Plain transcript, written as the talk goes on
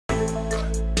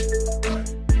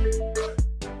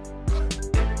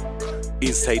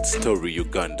Inside Story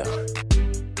Uganda.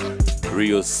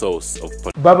 Real source of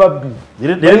Baba B.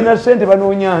 Balina sente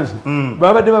bano Nyanza.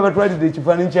 Baba de babatwalide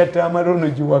ekifaananyi kya Tamale ono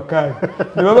giwakale.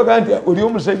 Ne babaga nti oli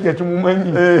omusajja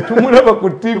tumumanyi. Tumulaba ku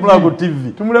TV.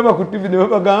 Tumulaba ku TV ne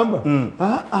babagamba.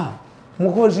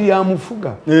 Mukozi ya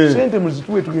mufuga. Sente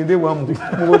muzituwe tugende wamu.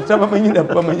 Mukozi abamanyira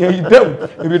bamanya itabu.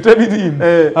 Ebitabirimu.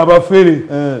 Abafere.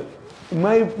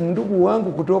 Ndugu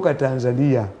wangu kutoka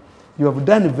Tanzania. You have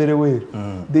done very well.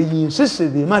 They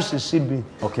insisted they must see me.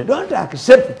 Okay. Don't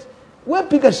accept it.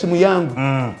 Wepiga simu yangu.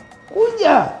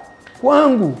 Kuja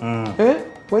kwangu.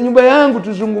 Kwa nyumba yangu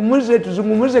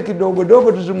tuzungumuze kidogo.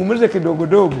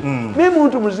 Mimi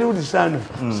mtu mzuri sana.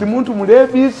 Si mtu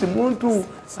mlevi, si mtu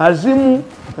azimu.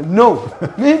 No.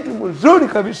 Mimi mtu mzuri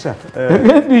kabisa.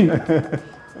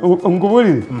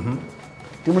 Ngubuli.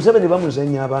 Tumusabeni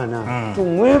bamuzanya abana.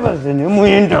 Tumwebaze ne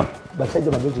mwenda.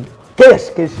 Basajja bagezi.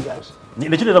 Kesi.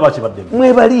 Nekyo laba kibadde.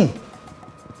 Mwebali.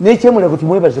 Nekyemula kuti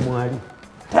mwebaze mwali.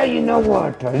 Tayina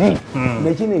watali.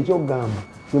 Nekino ekyogamba.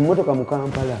 Emmotoka mu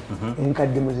Kampala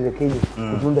enkadde muzireke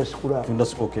kutunda scrap.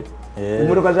 Okay.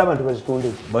 Emmotoka z'abantu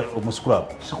bazitunde.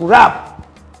 Scrap.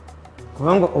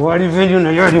 Kubanga wali venue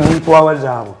nayo ali muntu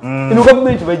awazaabo. Ino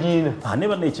government bagiina.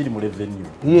 Neba nekiri mu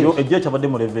revenue. Yo ejja kyabadde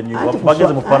mu revenue.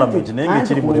 Bageze mu parliament naye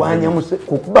ekiri mu revenue.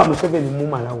 Kukuba Museveni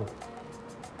mumalawo.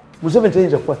 Museveni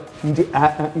tayinza kuba nti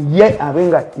ye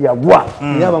abenga yagwa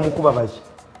yaba mukuba baki.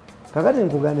 Kakati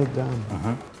nkugane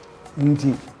gamba.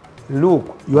 Nti look,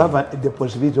 you have the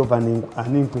possibility of an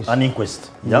inquest. An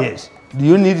inquest. Yep. Yes. Do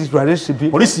you need to arrest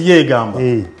people? Police ye gamba.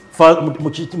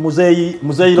 Muzeyi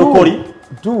Lokoli.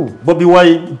 Two. Bobby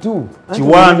Wine. Two.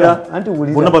 Chiwanda.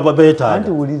 Bonna babeta.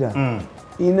 Anti ulira.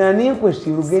 In an inquest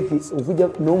you get okuja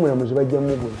n'omulamuzi bajja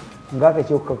mugo. Ngaka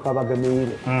kyokka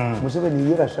kabagamire.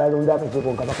 Museveni yeka salo ndaka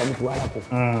kyokka kabaka mutwalako.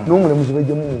 N'omulamuzi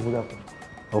bajja mumuvulako.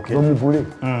 Okay. Bamuvule.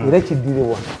 Era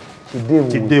kiddirewa.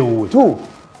 Kiddewo. Two.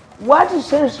 What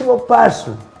sensible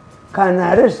person can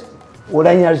arrest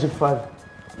OULANYAH's father?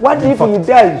 What if he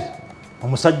dies?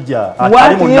 Omusajja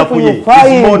What if you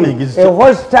find a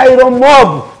hostile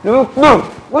mob? No.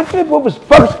 What type of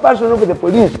spokesperson of the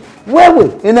police?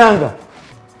 Wewe enanga.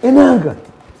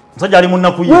 Musajja ali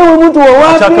munnaku ye. Wewe muntu wa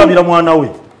wapi? Chakabira mwana we.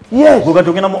 Yes. Bugati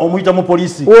ogenda omuyita mu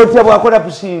police. Otya bwakola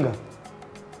kusinga.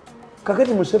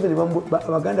 Kakati Museveni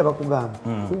baganda bakugamba.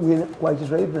 Kwa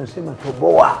Kiswahili tunasema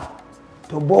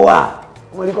toboa.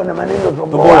 Waliko na maneno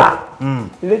toboa.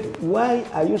 Why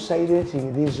are you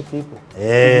silencing these people? To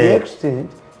the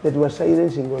extent that you are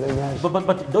silencing OULANYAH.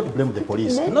 But don't blame the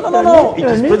police. No. It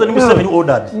is President Museveni who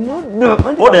ordered. No.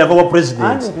 Order ya our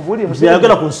president.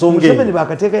 Byagala ku nsonga. Museveni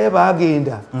bakateka ye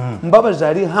bagenda. Mbabazi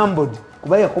ali humbled.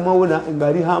 Kuba yakomawo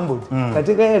ng'ali humbled.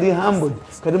 Kateka ye ali humbled.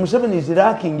 Kati Museveni is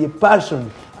lacking a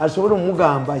person asobola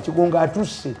omugamba ekigongo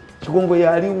atusse. Kigongo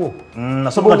yaliwo.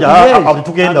 Nasobola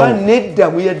tugenda. Nedda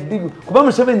bwe yaddigo. Kuba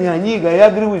Museveni yanyiga ya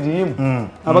agree with him.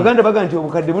 Abaganda baga nti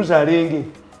obukadde buzalenge.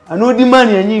 Anodi man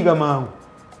yanyiga mangu.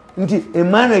 Nti a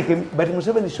man like him, but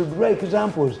Museveni should draw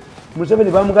examples.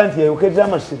 Museveni bamuga nti yayokeza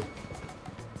amasiro.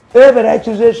 Every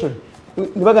accusation.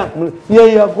 Nibaga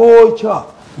ye yagocha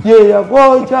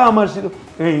amasiro.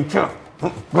 Encha.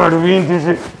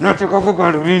 Galubindise. Natekako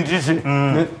galubindise.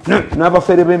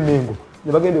 N'abafere b'Emmengo.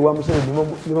 Nebagende wa Museveni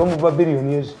ne bamuva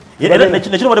billionaires.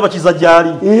 Nekino bale bakiza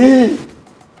gyali.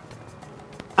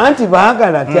 Anti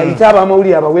baagala ti ayita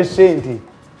abamawulire abawe ssente.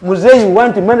 Muzeyi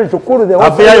want money to cool the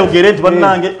water. Afya yogere nti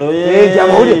bannange.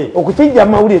 Okukijja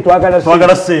amawulire twagala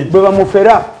ssente. Bwe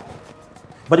bamufera.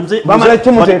 Bamala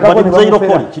kimuteekako ne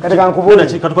bamufera. Kati kankubuulire.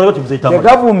 The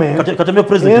government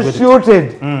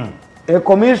instituted a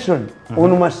commission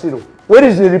on Masiro. Where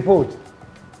is the report?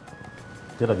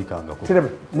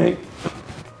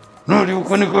 Noli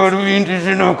ukonika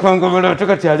olubindisi n'okangabala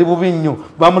tekati ali bubi nnyo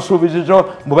bamusuubiziza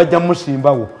bwe bajja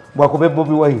musimbawo bwakuba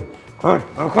Bobi Wine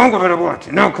akangabala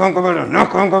bwati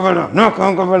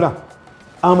n'akangabala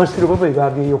amasiro bo be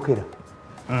bageeyokera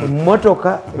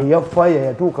emmotoka eya fire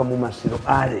yatuuka mu masiro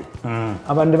ale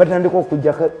abantu batandika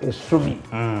okujjako essubi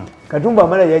Katumba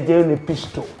amala yajjayo ne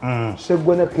pisto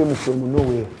Seggona came from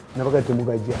nowhere nabaga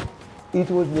temugajja. It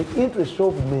was the interest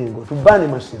of Mengo to ban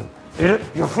Masiro.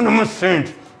 Yafuna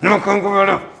sente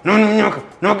n'okangabala n'onyunyuka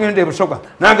n'ogenda ebusoga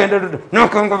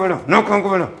n'akangabala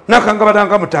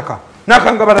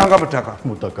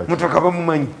mutaka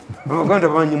bamumanyi abaganda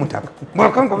bamanyi mutaka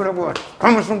bwakangabala bwati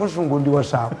kamusungusungu ndi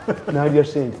wasaabu n'alya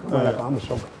sente kamala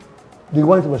kamusoga. They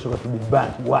want Masoga to be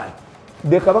banned. Why?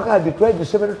 The Kabaka had tried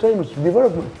several times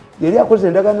development. Yali akoze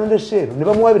endagaano n'essero ne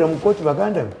bamuwabira mu kkooti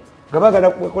baganda be gabaagala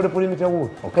kwekola perimeter wall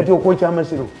kati okwocha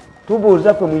amasiro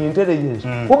tubuuza ffe mu intelligence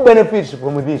who benefits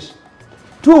from this.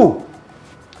 Two,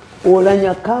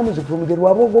 Oulanyah comes from the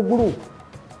Rwabogo group.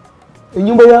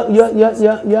 Enyumba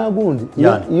ya Gundi,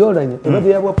 Oulanyah, ebadde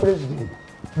yabwa president.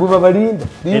 Bwe balinda,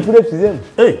 do you press them?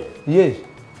 Yes.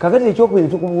 Kakati ekyokwera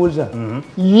tukubuuza,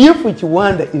 if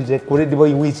Kiwanda is a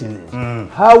credible witness,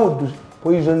 how would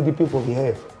poisoned people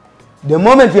behave? The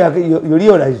moment you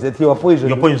realize that you are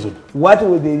poisoned, what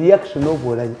was the reaction of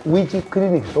Oulanyah? Which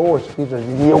clinics or hospitals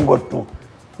did you go to?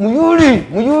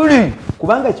 Muyuli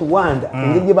kubanga Kiwanda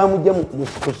engeri gye bamujja mu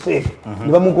kose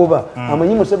ne bamugoba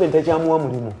amanyi Museveni takyamuwa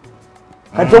mulimu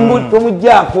kati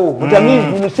tomujjaako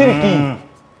mutamiivu musiriki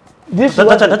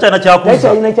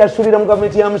takyalina kyasuulira mu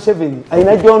gavumenti ya Museveni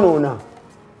alina gyonoona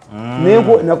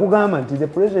nakugamba nti the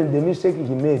president, the mistake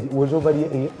he made was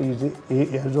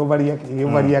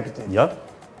overreacted.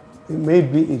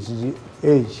 Maybe it's the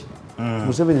age.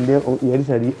 Museveni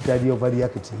yali tali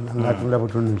overreacted ng'atunda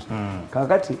butunuzi.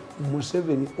 Kakati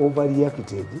Museveni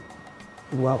overreacted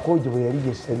lwakojo bwe yali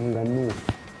gyesalinga Nuupu.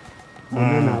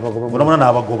 Mwana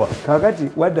n'abagoba. Kakati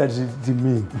what does it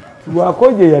mean?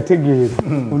 Lwakojo yategeera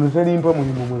ono talimpa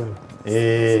mulimu mulala.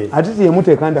 Ate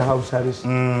yemuteeka under house arrest.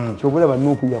 Kyobulaba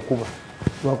Nuupu yakuba.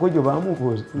 Lwakojo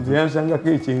baamubuuza nze yansangako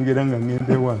ekyengera nga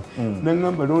ngende wano.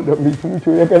 Nangamba londa buli kimu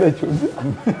kyoyagala kyonna.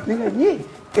 Ye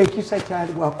ekisa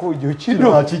kyali Lwakojo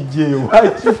kino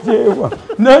akijjeewa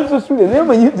nansasule naye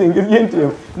manyize engeri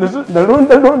yentemu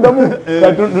nalondalondamu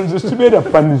nze sibeera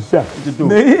panisha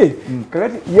naye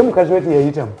kakati ye mukazi we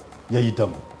teyayitamu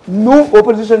no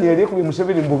opposition yali ekubye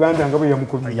Museveni mu Buganda nga bwe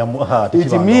yamukubye.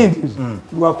 It means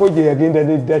Lwakojo yagenda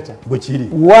ne data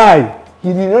why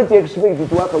he did not expect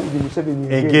to work with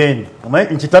Museveni again.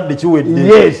 Nkitadde kiwedde.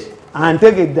 Yes.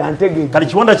 Antegedde kali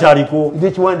Kiwanda kyaliko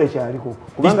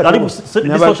kubanga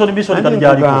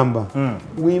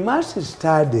we must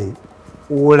study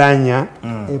Oulanyah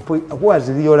who has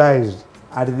realized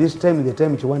at this time, the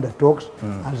time Kiwanda talks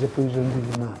as a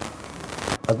poisoned man.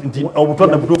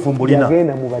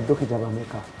 Yagenda mu badokita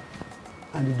bameka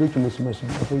and the documents must be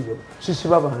available.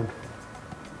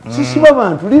 Sisiba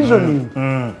bantu reasoning.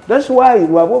 That's why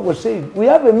Lwabogo said we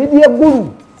have a media guru.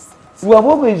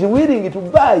 Lwabogo is willing to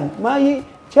buy my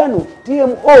channel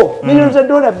TMO millions of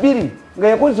dollars billion nga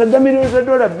yakozesa $2 million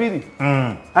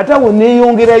ate awo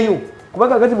neeyongerayo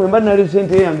kubanga kati bwe mba nali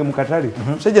sente yange mu katale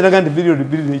musajja naga nti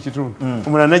billion ekitundu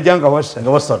omulala najja nga wassa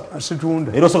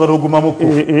situunda era osobola okugumamuko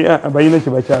balina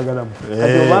kye bakyagalamu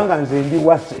kati obanga nze ndi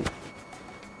wassa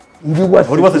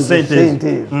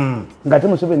sente nga ate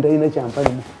Museveni talina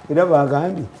kyampalimu era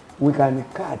bagambye we can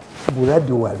cut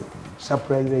gradually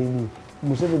supply line.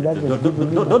 Museveni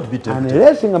don't be tempted.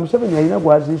 Unless Museveni alina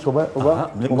gwaziisa oba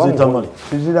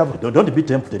don't be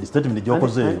tempted. Statement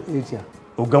gyokoze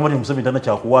ogamba nti Museveni tana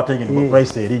kyakuwaata ngene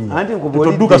price erinnya anti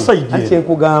nkubuulidde anti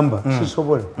nkugamba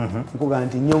sisobola nkugamba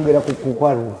nti nyongera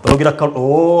kukwaluwa ogera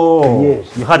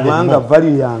kubanga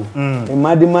value yange a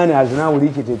madman has now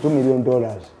reached $2 million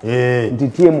nti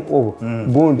TMO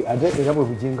bundi ate era bwe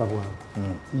bujinga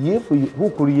bwange who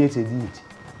created it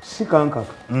si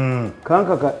kankaka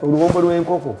kankaka oluwombo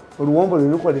lw'enkoko oluwombo lwe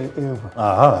lukola enva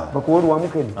bakuwa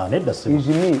olwamukene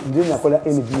izimi nze nakola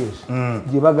NBS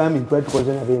gye bagambye ntwali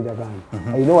tukoze nabenda bange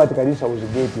I know what Kalisa was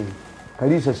getting.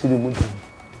 Kalisa siri muntu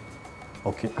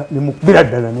nemukubira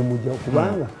ddala nemujja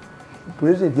kubanga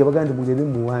president yabaganda mugende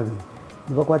muwabi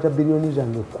nibakwata biliyoni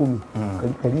zange 10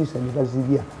 Kalisa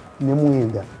nebazirya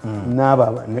nemwenda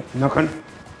n'ababa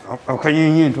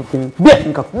akanyenye ntoke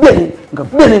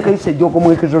nkakubene Kalisa joko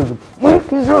mwekezozi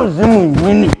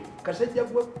mwenyini kasajja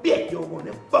gwe bye jogo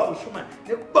ne bawo shuma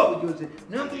ne bawo joze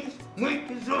nambi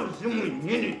mwekezozi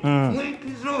mwenyini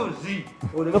mwekezozi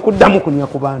oleka kuddamu kunya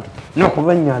ku bantu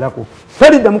n'okubanyalako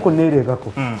taliddamu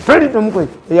kuneerekako taliddamu kwe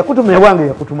yakutuma ewange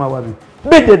yakutuma wabi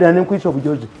bededa ne nkwisa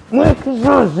obujozi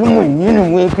mwekezozi mwenyini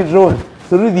mwekezozi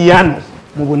through the annals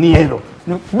mu buniero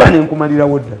bane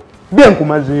nkumalirawo ddala bye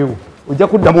nkumazeewo ojja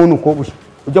kuddamu onukobusa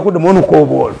ojja kuddamu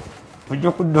onukobwolo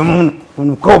ojja kuddamu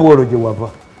onukobwolo gye wava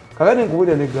kakati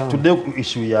nkubulira negamba today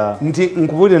issue ya nti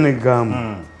nkubulira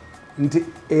negamba nti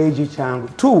age changu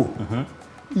two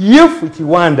if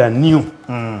Kiwanda knew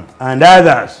and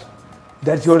others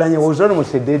that Oulanyah was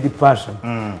almost a dead person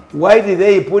why did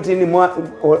they put in more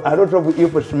or a lot of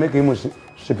efforts to make him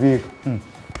speak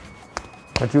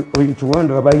kati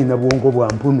Kiwanda babayina bwongo bwa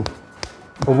mpunu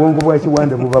obwongo bwa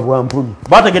Kiwanda buba bwa mpunu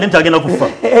bategedde nti agenda kufa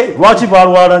lwaki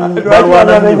balwala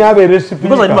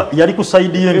yali ku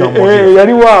side ye nga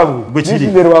yali waabu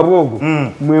bwekiri Lwabogo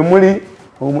mwe muli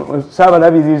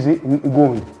Saabalabirizi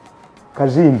Gundi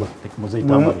Kazimba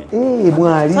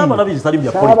mwali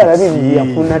Saabalabirizi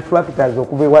yafuna tractors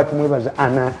okuva ewati mwebaza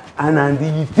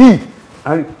anandiyiti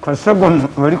kasagwa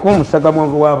waliko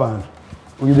omusagamo w'abantu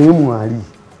oyo naye mwali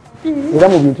era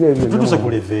mu bintu ebyo tutuse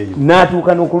kuleveeyo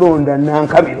n'atuuka n'okulonda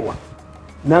Nankabirwa.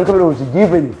 Nankabirwa was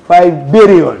given 5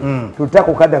 billion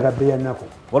tutako kadaga beyanako.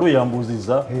 waliwo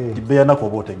yambuuziza beyanako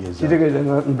oba otegeeza kitegeeza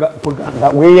nga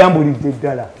weeyambulidde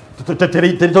ddala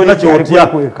teritoolina kyotya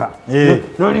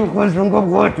noli kozunga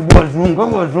bwoti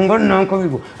bwozunga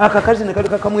Nankabirwa akakazi ne kali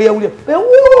kakamweyawulira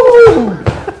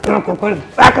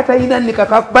akatalina ne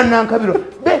kakakuba Nankabirwa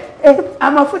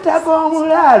amafuta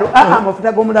g'omulaalo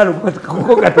amafuta g'omulaalo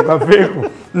ko gatukafeeko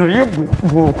naye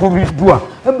bw'okubiddwa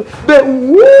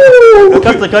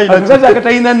akasazi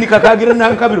akatalina nnika kagira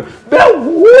Nankabirwa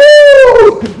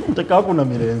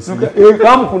tekakunamira ensi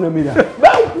kamukunamira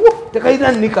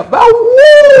tekalina nnika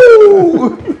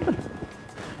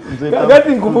kati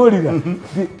nkubuulira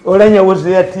Oulanyah was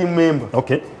their team member.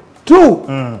 Two,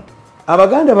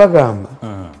 Abaganda bagamba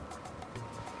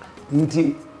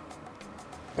nti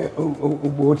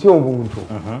otya omuntu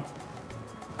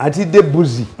atidde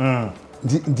ebbuzi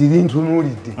nti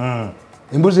lintunuulidde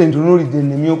embuzi entunuulidde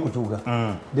ennemi okutuga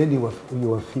then you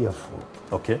are fearful.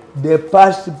 The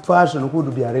first person who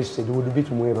would be arrested would be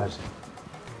Tumwebaze.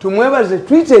 Tumwebaze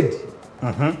tweeted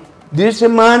this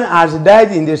man has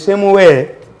died in the same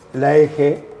way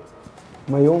like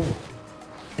Mayombo.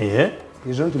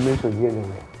 He's not mentioned here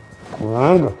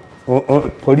anywhere.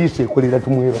 Police ekolera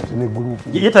Tumwebaze ne group.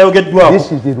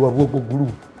 This is the Rwaboko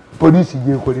group. Police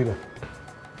ekolera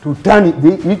to turn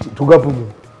it to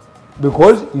government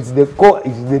because it's the core,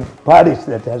 it's the parish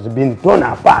that has been torn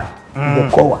apart. The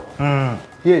core.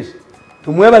 Yes.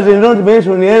 Tumwebaze is not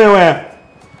mentioned anywhere.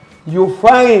 You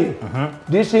find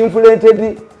this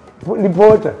influenced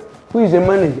reporter who is a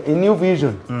manager, a New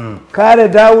Vision,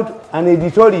 carried out an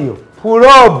editorial to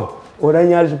rob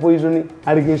Oulanyah's poison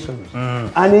allegations.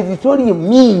 An editorial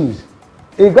means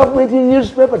a government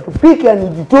newspaper to pick an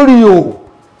editorial.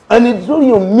 An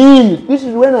editorial means this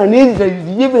is when an editor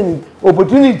is given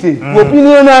opportunity to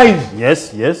opinionize.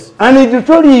 Yes. An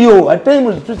editorial at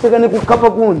times to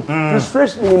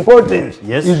stress the importance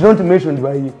is not mentioned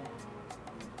by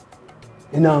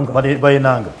Enanga. By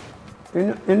Enanga.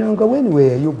 Enanga, when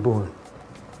were you born?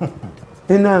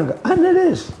 Enanga,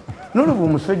 unless none of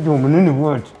them said you many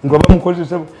words.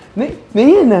 Naye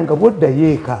Enanga wadda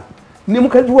yeeka ne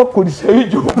mukazi wa kolisa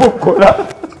y'okukola.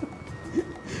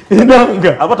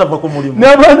 Enanga abatava ku mulimu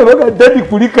n'abaana bagadde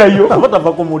kulikayo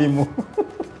abatava ku mulimu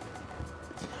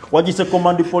wagise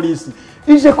command police.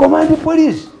 Is a command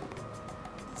police.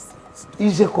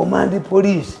 Is a command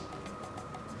police.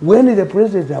 When the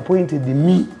president appointed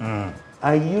me,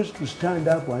 I used to stand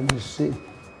up and say,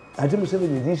 "Ati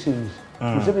Museveni, this is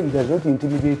Museveni does not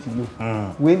intimidate you.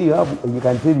 When you have, you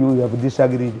can tell you have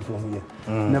disagreed from here."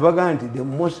 Nabaganti, the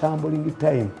most humbling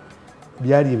time,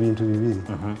 byali ebintu bibiri.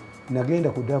 Nagenda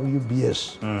ku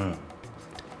WBS.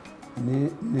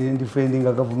 Ne defending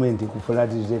a government ku flood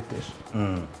disaster.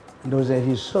 And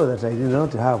he saw that I did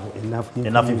not have enough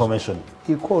information.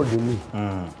 He called me.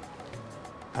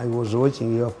 I was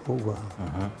watching your program.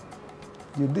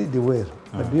 You did well.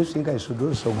 But do you think I should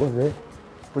also go there?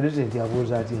 President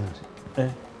was at the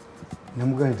end.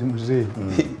 Namugati muzee.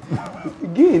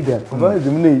 Genda kubazi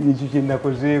mune ikikinda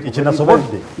koze. Ichina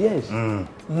sobodde. Yes.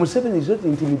 Museveni is not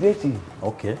intimidating.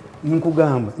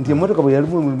 Nkugamba nti emotoka bwe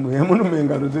yalimu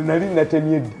yamunumengalo zinali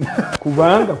natemye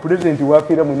kubanga president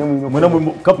wafira mwino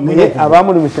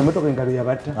abamu mu emotoka engalo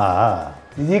yabatta.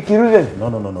 Yikiruze.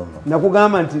 No.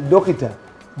 Nakugamba nti dokita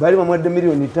bali bamwadde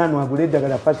milioni 5 agule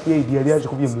eddagala first aid yali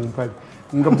azikubye mu mpale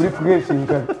nga briefcase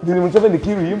nkali. Dini Museveni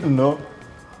kiru yimbu. No.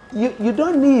 You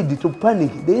don't need to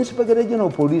panic. The Inspector General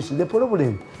of Police, the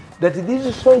problem that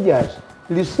these soldiers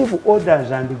receive orders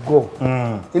and go.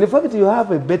 In fact, you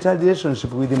have a better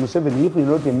relationship with Museveni if you're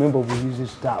not a member of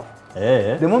his staff.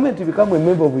 The moment you become a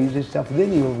member of his staff,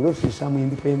 then you have lost some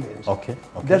independence.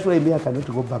 That's why I cannot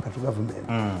go back to government.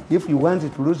 If you want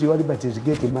to lose your liberties,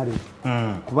 get married.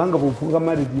 Kubanga bufunga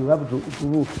married, you have to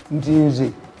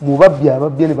ntinze mubabya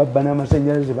ababye ne babana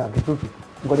amasanyalaze baketutu.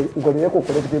 Ngoleko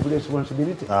collective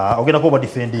responsibility. Ogenda ko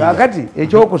defending. Kakati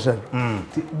ekyokusatu.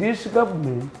 This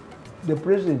government, the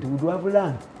president would have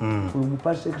learned from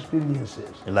past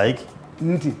experiences. Like?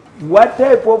 What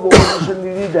type of opposition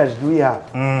leaders do we have?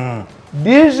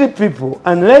 These people,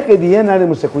 unlike the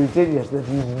NRM secretariat that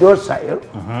is docile,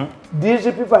 these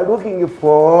people are looking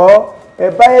for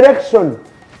a by-election.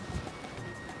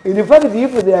 In fact,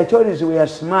 if their choices were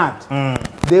smart,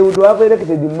 they would have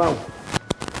elected Mao.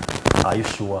 Are you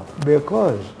sure?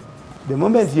 Because the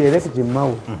moment you elect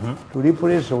Mao to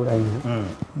replace Oulanyah,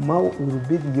 Mao will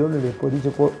be the only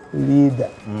political leader,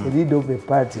 the leader of a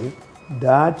party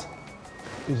that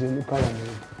is in the parliament.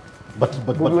 But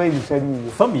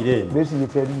family,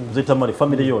 the Tamale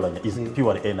family is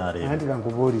purely NRM.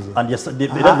 And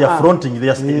they are fronting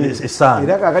their son.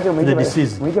 The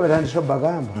deceased.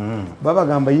 Baba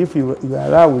Gamba, if you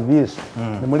allow with this,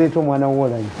 the Moleto Mwana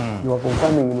Wolan, you are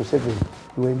confirming Museveni.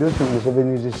 You are endorsing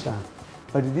Museveni's son.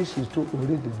 But this is too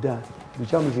already done. The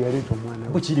challenge is to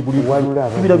one. Which is the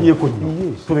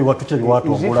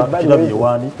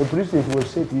president was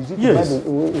said, is it bad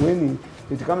when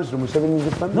it comes to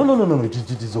Museveni's family? No, it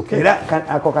is okay.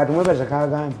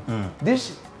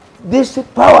 This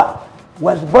power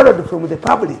was borrowed from the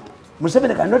public.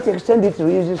 Museveni cannot extend it to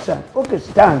his son. Okay,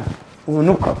 stand.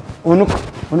 Unuka.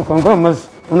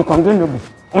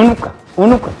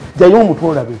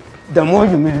 The more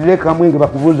you may come in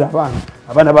Bakuza,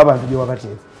 Abana Baba to your party.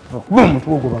 Boom, to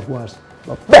go backwards.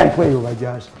 But bank way over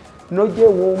just. No J.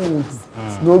 Woman,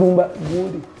 no Lumba,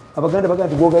 Woody. Abaganda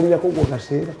to go Galia Coco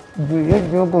said.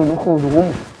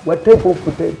 What type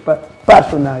of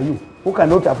person are you who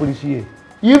cannot appreciate?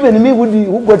 Even me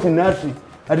who got in nursery,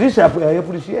 at least I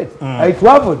appreciate. I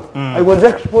traveled, I was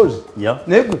exposed. Yeah.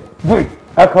 Good.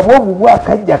 I come over work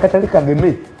at Catholic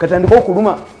Game, Catanico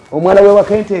Kuruma, or Malawa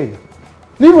Kente.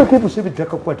 Never keep saving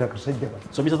Takakwata.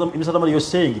 So, Mr. Tamale, you're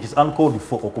saying it is uncalled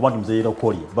for or command Mzee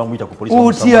Kori, Bamwita police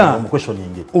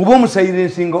questioning it. Ubom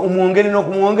silencing Umongere no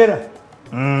Kumongera.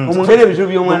 Umongere should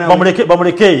be one.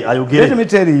 Bamuleke, are you getting? Let me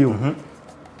tell you,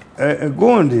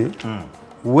 Gondi,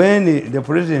 when the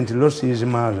president lost his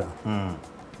mother,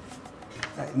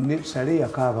 Sale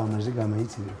Akava Maziga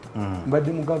Maiti, but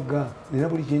the Mugaga, the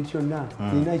Napoli Chinchona,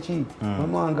 Ninachi,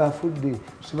 Mamanga food day,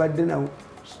 Sibadena,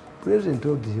 president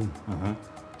told him.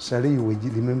 Sale, you will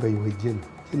remember you were Jen.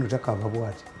 You know, talk about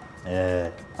what?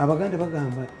 Abaganda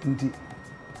Bagamba,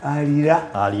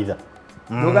 Alida.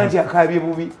 No Gantia Kabi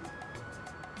Bubi.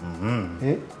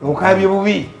 Okabi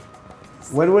Bubi.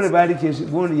 What about it is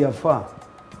going to far?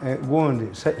 Going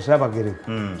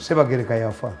Sabagerika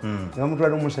Yafa. Yamutra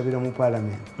Musabira mu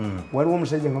Parliament. What woman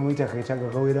said Yamita Kataga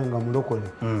Gawiranga locally.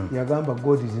 Yagamba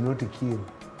God is not to kill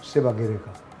Sabagerika.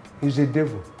 He's a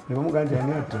devil. Namuganda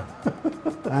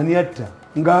Aniata.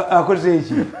 Nga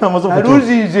akozechi.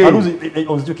 Aruzi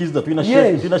onzikiza twina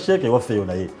sheke wafeyo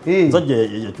naye.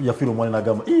 Zaje yafiro mwana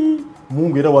nagamba.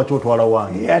 Mungu era wachotwala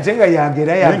wange. Atenga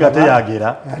yagera. Ninga te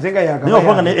yagera. Atenga yagera. Niyo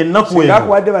kwanga ne enaku wewe.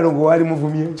 Ngako wade balongo wali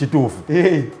muvumye. Chitufu.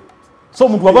 So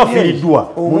muntu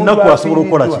abafiridwa. Munaku asobola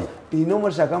okola ki? In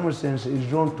normal circumstances you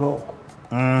don't talk.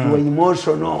 You are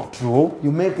emotional. True.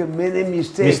 You make many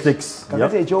mistakes.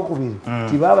 Kakati echokubiri.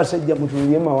 Tibaba sajja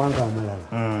mutulye mawanga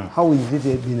amalala. How is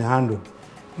it been handled?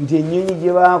 Nti nyenyi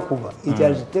je bakuba. It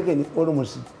has taken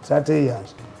almost 30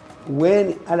 years.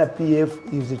 When RPF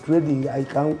is trading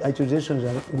accusations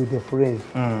with a friend,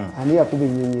 and he has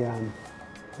been ya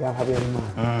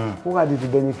Habyarimana, who had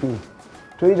it benefit?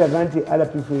 To it against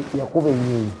RPF, Yakuba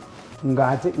Nyenyi,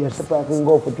 Ngate, Yasapaking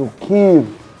go for to kill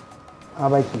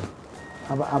Abatusi.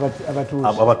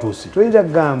 To it a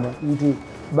gamba, Nti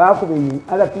Bakuba,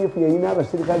 RPF, Yana,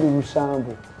 Basilica,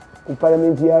 Rusambu, who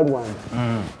Parliament Yard one.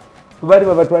 Bari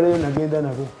babatwale nagenda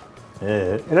nabo.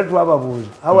 Era twababuuza.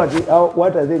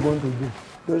 What are they going to do?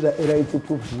 Those are right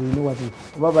troops, you know what it is.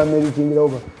 Baba meriting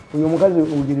over. Uyo mukazi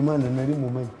ugirimana nali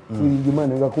mumanyi.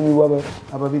 Ugirimana ngakumibwa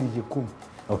ababiri 10.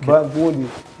 Bagundi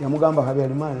yamugamba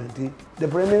Habyarimana nti the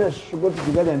prime minister should go to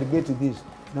Kigali and get this.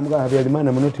 Namugamba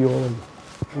Habyarimana munoti yowe.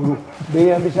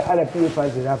 Beyambisa RPF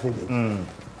as a affidavit.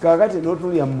 Kakati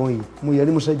notuli ya Moi, Moi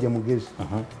yali musajja mugezi.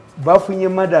 Bafunye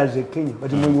mothers e Kenya,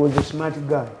 but Moi was a smart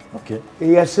guy. Okay.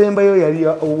 Eyasemba yo yali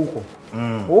Ouko.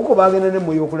 Ouko bagenda ne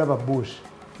Moi okulaba Bush.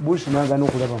 Bush nagana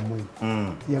okulaba Moi.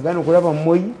 Yagana okulaba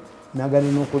Moi,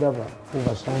 nagana n'okulaba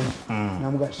Obasanjo.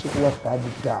 Namuga sikuwa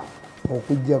kadita.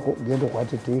 Okujjako gendo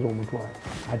kwateteera omutwalo.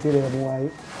 Ate era yamuwaayo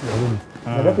yalumi.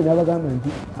 Kati n'abagamba nti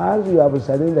as you have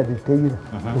surrendered the Taylor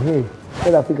to Hague,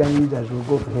 all African leaders will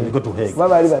go to Hague. Go to Hague.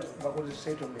 Babali bakoze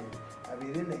settlement.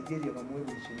 In Nigeria,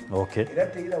 okay.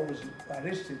 That Taylor was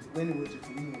arrested when he was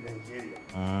fleeing Nigeria.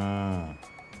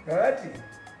 Karati,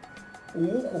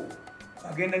 Ouko,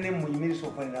 again, the name of Minister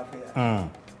of Foreign Affairs.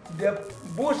 The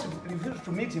boss refused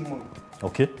to meet him.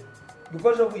 Okay.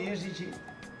 Because of his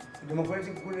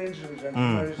democratic credentials and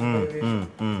human rights.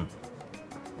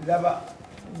 Laba,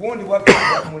 Gondi working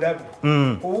with Mudabi.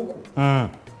 Ouko.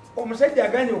 Omusajja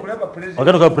aganye okulaba president.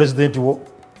 Agano ka president wo.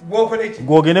 Gwokoleki.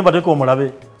 Gwogene bateko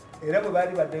omulabe. Era bwe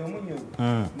baali baddeyo munnyo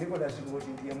Nicholas Goti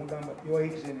nti yamugamba Your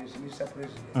Excellency Mr.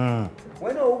 President.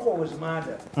 When Ouko was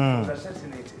murdered, was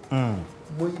assassinated,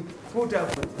 we put up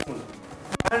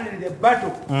and the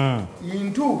battle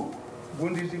into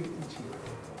Bundi's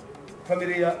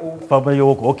family ya Ouko. Family ya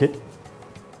Ouko, okay.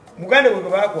 Muganda bwe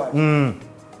bakwata.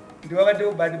 Nti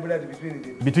wabaddewo bad blood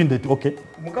between the two. Okay.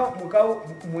 Mukao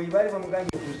muibali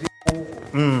bamuganje kuzibu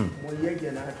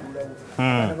muyejja n'atuulawo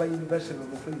abaana ba university mu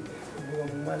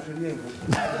Manzuliengo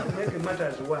make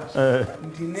matters worse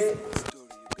nti ne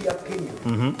ya Kenya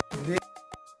ne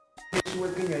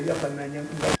Kenya yafananya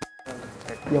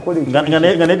you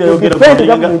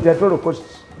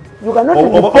cannot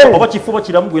defend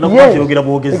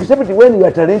except when you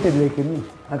are talented like me.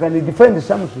 I can defend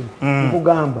something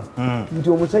kugamba nti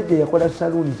omusajja yakola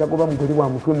saloon tagoba mugoli wa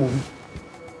mutwe mubi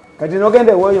kati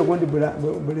nogende woyo gondi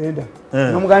bulenda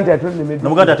nomuganda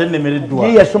atenemereddwa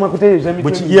ye yasoma kutereeza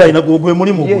mitwe ye ina gwe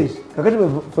mulimu yes kakati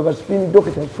for spin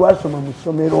doctor twasoma mu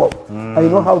somero I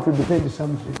know how to defend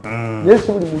something yes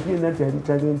buli muntu nati ali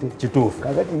talented kituufu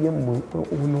kakati ye mu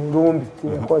olumbi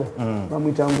yakola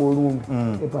bamwitanga olumbi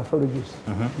a pathologist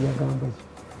yagamba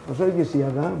pathologist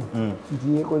yagamba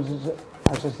nti yekozesa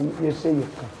assassin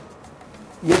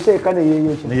yese kane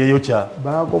yeyo cha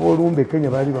bagoba olumbi Kenya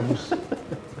bali bamusi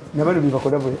nabali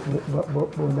bibakola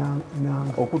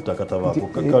bonanga okutakata bako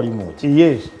kakalimu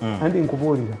yes and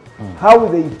inkubolira how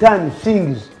they turn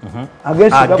things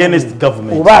against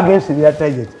government oba against their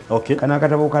target okay kana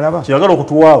katabo kalaba kiragala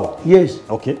okutuwaawo yes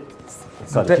okay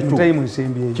mutayimu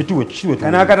nsembi kituwe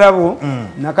kana katabo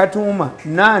nakatuma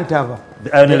nantaba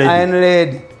iron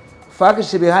lady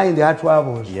facts behind the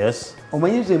atwabos yes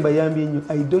omanyize mbayambye nyo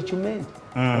I document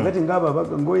ngati ngaba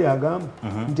baga ngoya agamba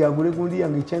nti agule gundi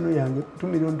yange chano yange $2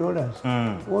 million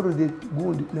all the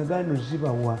gundi nagano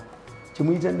zibawa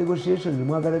kimuyita negotiations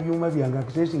mwagala byuma byange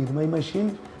accessing my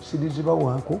machine sidiziba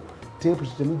wako tapes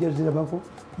temija zirabako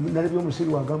nalabyo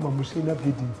musiri wagamba musina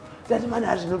video that man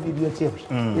has no video tapes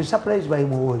is surprised by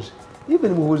Mohoz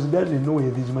even Mohoz doesn't know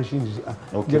where these machines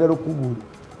are jagalo kugulu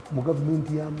mu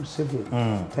government ya Museveni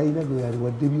taina go yali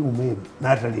wadde byuma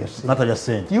Natalia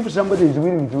Sent if somebody is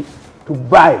willing to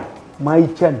buy my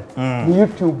channel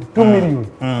YouTube 2 million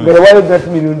ngale wale that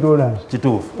 $1 million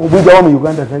kituufu obuja wa mu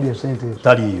Uganda Natalia Sent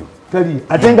taliyo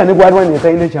atenga ne gwadwani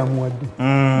taina kya muwadde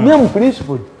me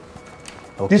principle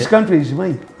this country is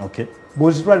mine okay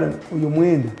bozitwala uyo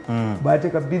mwenda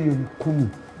bateka bilioni 10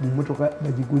 mu motoka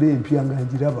bagigule empya nga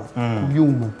njiraba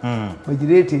kubyuma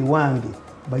bagirete wange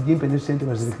bajimpe ne sente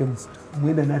bazirikemu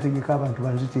mwenda nategeka abantu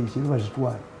banzite ekiro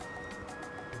bazitwala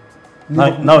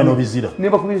nawe no bizira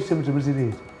neba kubira sente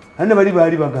bazirete ane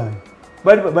bali bagana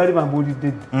bali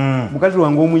bambulidde mukazi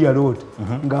wange omu yaloota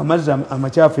nga amazza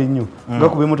amachafu ennyo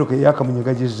ngakube motoka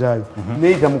yakamunyaga gizaayo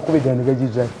neita mukubida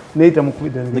negagizaayo neita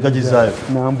mukubida negagizaayo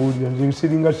nambulira nze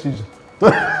siringa siza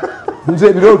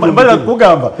nze biroto mbala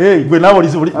kugamba gwe nawe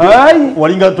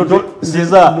walinga toto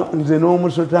siza nze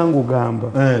n'omusota ngugamba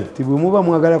tibwe muba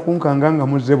mwagala kunkanganga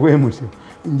muzze bwe mutyo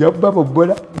njabba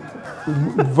bobola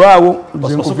vaawo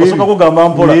nze nkubira kugamba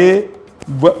mpola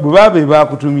bwe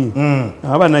bakutumye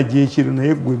aba najja ekiro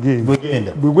naye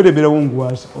genda bwe gulebera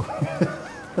wongwasa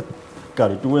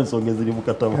kale tuwe ensonga eziri mu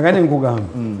katabo akati nkugamba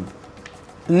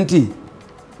nti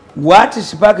what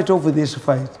is part of this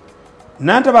fight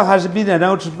Nantaba has been an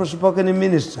outspoken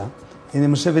minister in the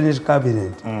Museveni's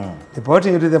cabinet,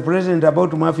 reporting to the president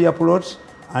about mafia plots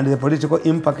and the political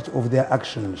impact of their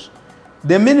actions.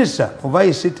 The minister of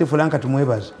ICT, Franka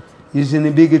Tumwebas, is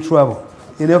in big trouble.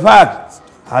 In fact,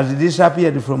 has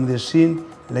disappeared from the scene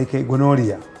like a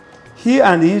gonorrhea. He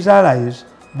and his allies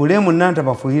blame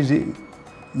Nantaba for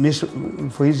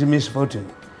his misfortune.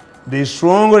 They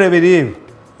strongly believe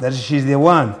that she is the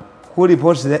one who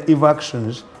reports the evil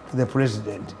actions to the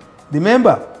president.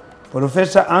 Remember,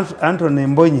 Professor Anthony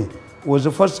Mbonye was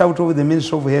forced out of the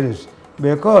Ministry of Health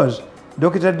because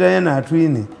Dr. Diana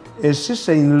Atwini, a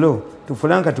sister-in-law to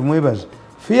Franka Tumwebas,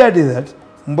 feared that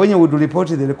Mbonye would report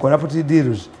the corrupt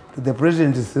deals to the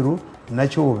president through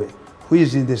Nachobe, who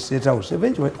is in the State House.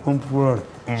 Eventually,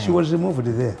 she was removed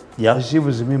there. Yeah. She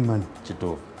was giving money.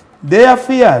 Their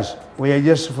fears were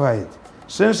justified.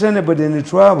 Since anybody in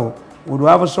trouble would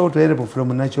have sought help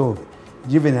from Nachobe,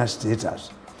 given her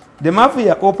status. The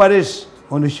mafia operates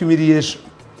on humiliation.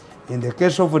 In the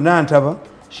case of Nantaba,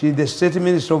 she is the state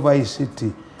minister of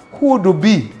ICT, who would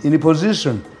be in a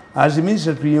position as the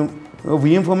Minister of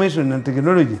Information and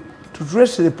Technology to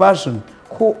trace the person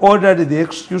who ordered the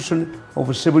execution of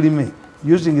Sebulime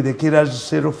using the killer's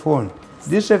cell phone.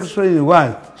 This explains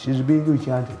why she is being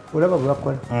chanted. Whatever we have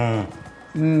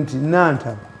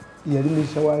Nantaba, yali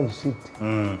minister wa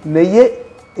ICT. Naye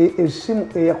esimu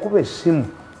eyakuba esimu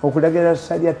okulagira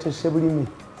salya tesebulimi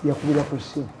yakubira ku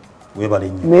simu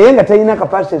webalinyi naye nga talina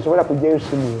capacity esobola kujjayo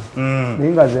simu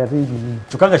naye nga zatiri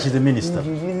chukanga she's the minister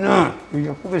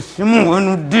yakuba esimu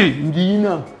wanudde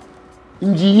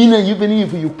njiyina even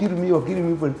if you kill me or kill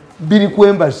me biri ku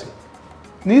embassy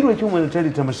Nirwe chuma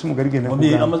chalita amasimu galigenda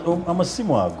kugamba.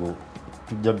 Amasimu ago.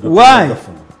 Why?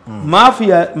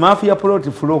 Mafia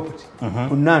plot flopped.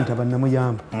 Unanta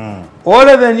banamuyamba. All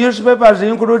of the newspapers,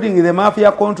 including the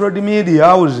mafia-controlled media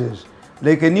houses,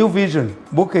 like a New Vision,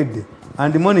 Bukede,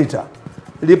 and Monitor,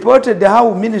 reported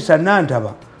how Minister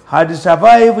Nantaba had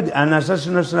survived an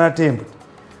assassination attempt.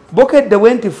 Bukede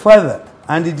went further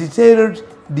and detailed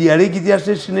the alleged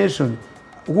assassination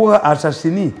who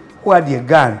had a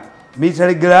gun,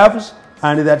 military gloves,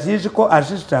 and that his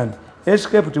co-assistant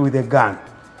escaped with a gun.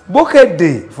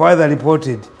 Bukede further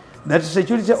reported that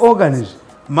security organs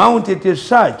mounted a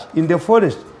search in the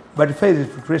forest but failed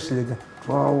to trace the gun.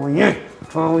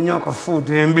 Twawonye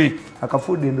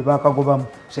akafude bakagobamu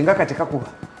singa katika kuba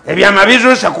ebyama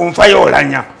BIZUUSE kunfa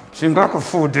y'Oulanyah singa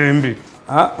akafude mbi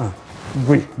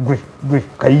gwe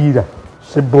kayira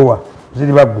sebowa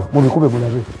ziri bagwa mu bikube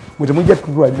mulabe muti mujja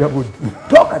tutwalira budi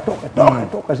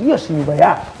toka siyo sinyuba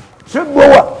ya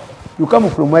sebowa you come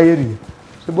from my area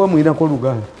sebowa mwina ko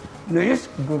Luganda naye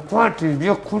twate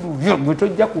byakulu byo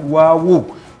tojja kulwawo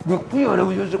bikuyola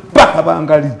buyoze paka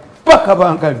bangali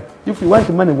if you want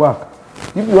money work,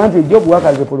 if you want a job work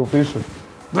as a profession,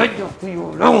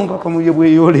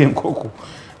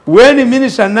 when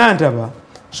Minister Nantaba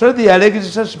saw the alleged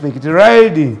suspect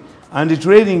riding and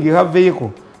trailing her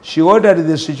vehicle, she ordered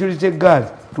the security guard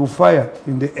to fire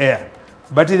in the air.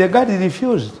 But the guard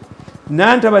refused.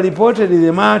 Nantaba reported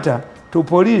the matter to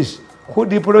police, who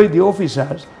deployed the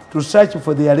officers to search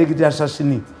for the alleged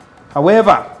assassin.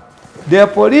 However, the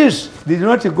police did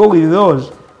not go with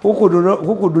those who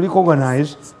could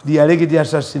recognize the alleged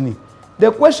assassin.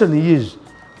 The question is,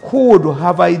 who would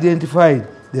have identified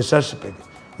the suspect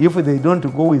if they don't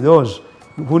go with those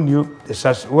who knew the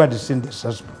suspect, who had seen the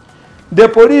suspect? The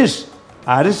police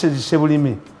arrested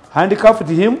Sebulime, handcuffed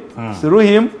him, threw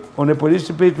him on a police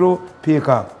patrol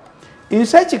pickup. In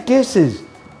such cases,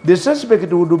 the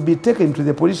suspect would be taken to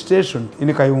the police station in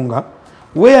Kayunga,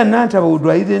 where Nantaba would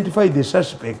identify the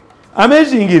suspect.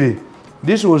 Amazingly,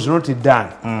 this was not done.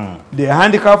 The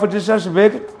handcuffed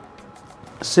suspect,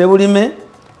 Sebulime,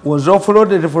 was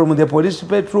offloaded from the police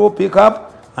patrol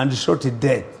pickup and shot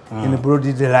dead in broad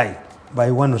daylight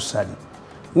by one Osari.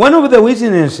 One of the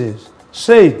witnesses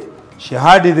said she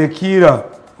heard the killer,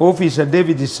 Officer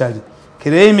David Sali,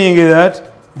 claiming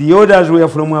that the orders were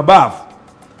from above.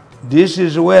 This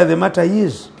is where the matter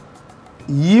is.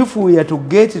 If we are to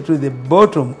get to the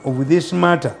bottom of this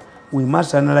matter, we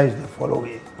must analyze the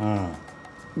following.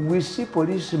 We see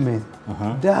policemen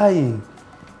dying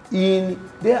in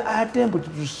their attempt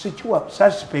to secure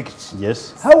suspects.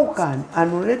 Yes. How can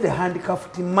an already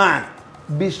handcuffed man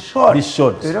be shot? Be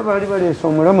shot.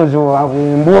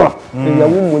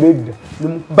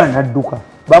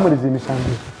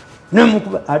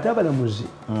 Atabala muzi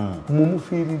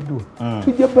mumufiridwa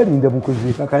tujja balinda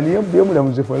mukozeka kandi yambuye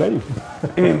mulamuze for life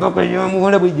mpaka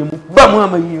yamuhola bwije bamu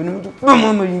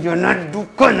amayinjo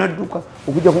nadduka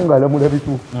okujja kungala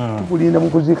mulabitu tukulinda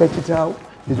mukozeka kitaawo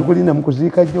netukulinda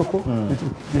mukozeka jjoko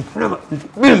netulaba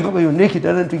mpaka yonna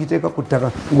ekitala tukiteeka ku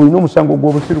ttaka ng'olina omusango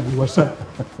gw'obusiru gwe wasa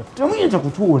temuyinza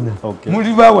kutuwona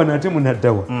muli baawa nate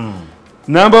munaddawa.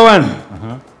 Number one,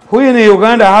 who in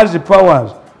Uganda has the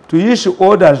powers to issue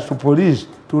orders to police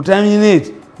to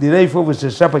terminate the life of a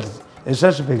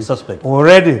suspect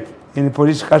already in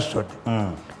police custody.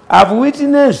 I've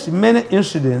witnessed many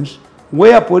incidents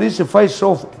where police fight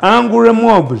off angry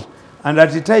mobs, and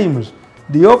at times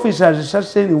the officers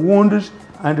sustain wounds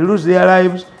and lose their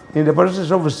lives in the process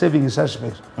of saving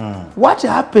suspects. What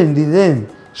happened then,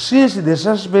 since the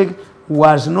suspect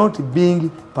was not being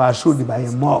pursued by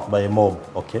a mob? By a mob,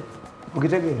 okay. I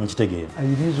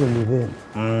reason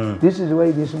then. This is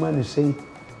why this man said,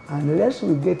 unless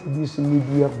we get this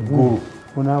media group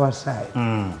on our side,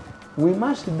 we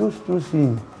must do two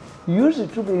things. Use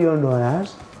 $2 billion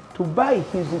to buy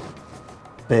his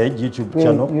page, YouTube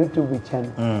channel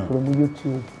from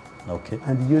YouTube. Okay.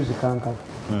 And use the Kanka.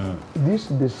 This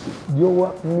is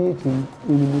your meeting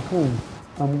in Mirundi.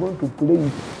 I'm going to play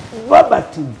it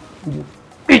verbatim.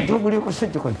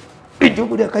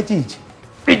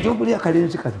 Ejjoguli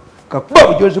akalenzi kano kakuba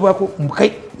obujozi bwako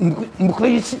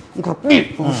mbukayisi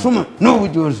nkakubiri obusuma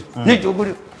n'obujozi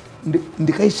n'ejjoguli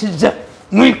ndikayisizza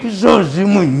mwikizozi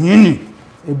mwennyini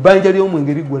ebbanja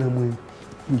ly'omwenge liggwa na mwenge.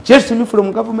 You chase me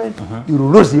from government, you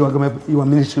lose your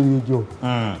ministry job.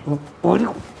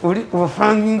 Oli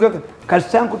ofanginga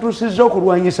kasankutusizza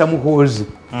okulwanyisa muhoozi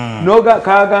noga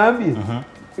kagambye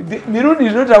Mirundi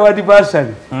is not our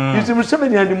adversary. It's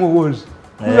Museveni and Muhoozi.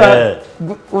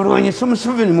 Olwanyisa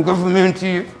Museveni mu gavumenti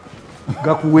ye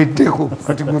gakuweddeko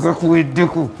kati gwe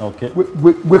gakuweddeko Okay.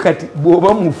 gwe kati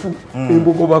bw'oba mufu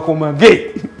embogo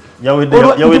bakomage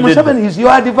Yawedde. Museveni is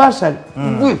your adversary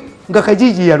gwe nga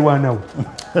Kajiji yalwanawo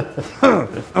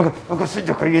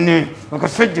akasajja kayine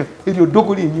akasajja eryo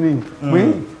ddogo lyennyini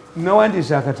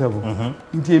nawandiisa akatabo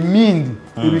nti emindi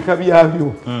ebika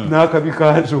byabyo n'akabi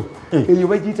kaazo eyo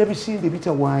bagiyita bisinde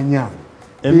bitawaanya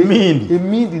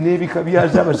emindi n'ebika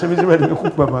byazo abasamizi baleme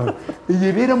kubba bantu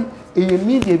eyo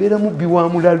emindi ebeeramu bbiwa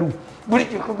mulalu buli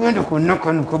kyekagenda konna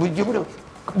kano kabujje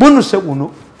bunuse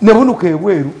buno ne bunuka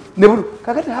ebweru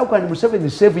kakati how can Museveni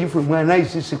save you from an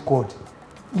ICC court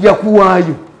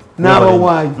yakuwaayo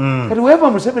n'abawaayo kati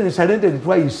wherever Museveni surrendered to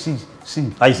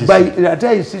ICC by at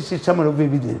ICC summary of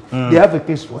evidence they have a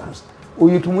case to answer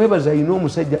oyo tumwebaza ayina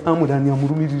omusajja Amulani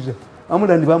amulumiriza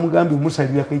Amulani bamugambye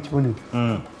omusalirako ekibonero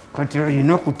kati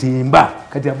ayina okutemba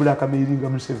kati abula akameeringa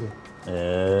Museveni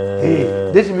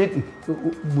that means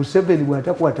Museveni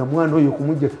bw'atakwata mwana oyo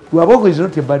kumujja Lwabogo is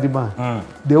not a bad man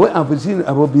the way I've seen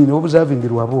about being observing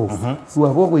Lwabogo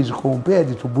Lwabogo is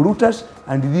compared to Brutus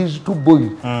and these two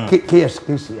boys chaos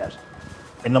cases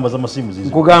enamba z'amasimu zizo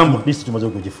nkugamba list tumaze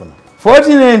okugifuna.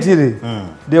 Fortunately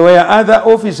there were other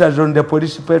officers on the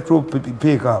police patrol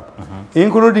pickup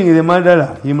including the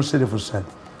murderer himself son.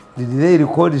 Did they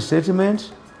record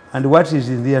statements and what is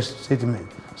in their statement?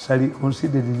 Sali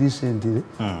considered recently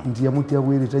nti yamutya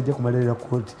bwere tajja kumalira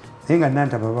court nenga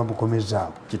nantaba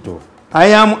bamukomezaawo.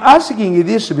 I am asking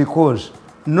this because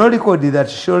no record that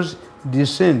shows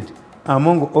dissent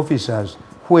among officers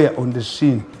who were on the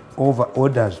scene over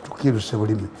orders to kill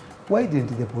Sebulime. Why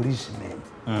didn't the policemen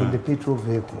on the petrol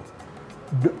vehicle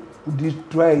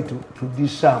try to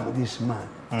disarm this man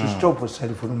to stop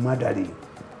Sali from murdering?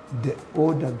 The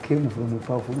order came from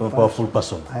a powerful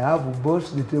person. I have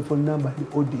both the telephone number and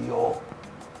the audio.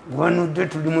 One day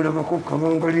to the Mulabako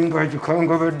Kamangalinga,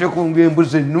 Kanga, Deco,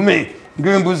 Gambuzi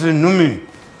Numi.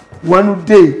 One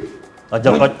day,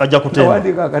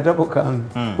 Ajakuta Katapokan,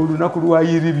 Udunakua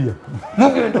Yiribia.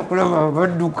 Mugan to Kulava,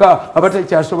 Baduka, Abata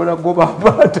Chasola Goba.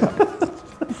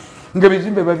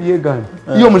 Ngabizimbe babyegan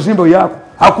iyo muzimbo yako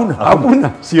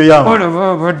hakuna sio yangu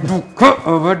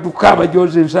baduka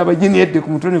bajoze nsaba jini yedde ku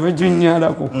mutone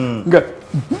bajinyalako nga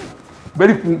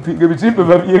bali kumpiga bizimbe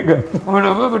babyegan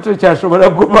ona baba tochasobola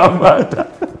gobambata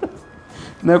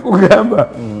nakugamba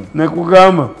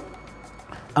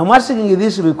I'm asking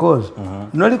this because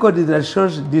no record that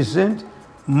shows dissent.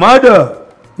 Murder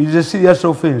is a serious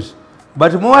offense,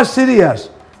 but more serious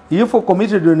if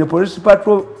committed on a police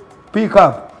patrol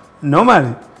pickup.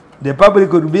 Normally, the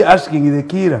public would be asking the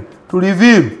killer to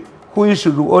reveal who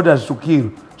issued orders to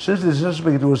kill, since the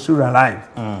suspect was still alive.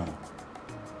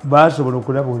 Basobola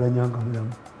okulaba Oulanyah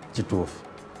mulamu. Kituufu.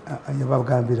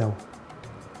 Ayabagambirawo.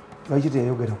 Lwaki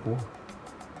teyayogera kuwo?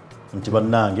 Nti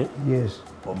bannange. Yes.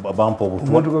 Bampa obutwa.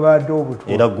 Omuntu gwe badde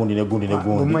obutwa. Era gundi ne gundi.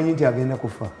 Omanyi nti agenda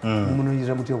kufa.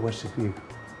 Omunoonyeza mutya obwa sipiika.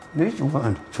 Naye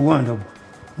Kiwanda.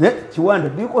 Kiwanda,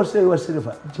 do you consider yourself?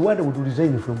 Kiwanda would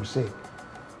resign from say.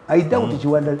 I doubt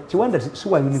Kiwanda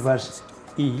Siwa University.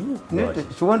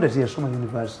 Kiwanda yasoma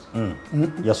university.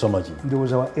 Yasoma ki? There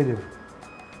was our ERF.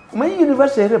 My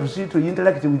university helps you to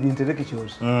interact with the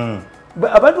intellectuals.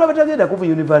 But abantu abatagenda ku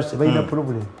university balina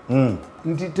problem.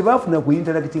 Nti tebafuna ku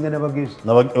interacting n'abagezi.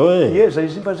 Yes, I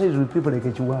sympathize with people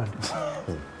like Kiwanda.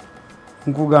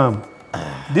 Nkugamba.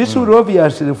 This would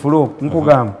obviously flop.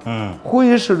 Nkugamba. Who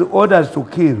issued orders to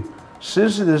kill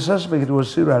since the suspect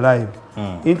was still alive?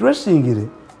 Interestingly,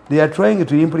 they are trying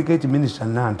to implicate Minister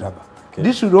Nantaba. Okay.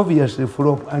 This would obviously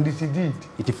flop, and it did.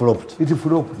 It flopped.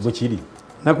 Bochiri.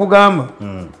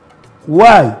 Nakugamba.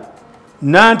 Why?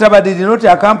 Nantaba did not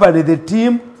accompany the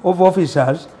team of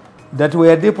officers that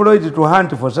were deployed to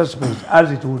hunt for suspects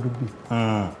as it would be.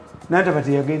 Nantaba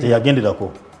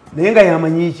teyagenderako. Nenga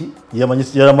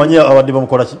yamanyi abadde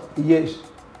bamukola ki? Yes.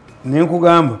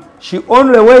 Nenkugamba. She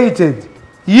only waited,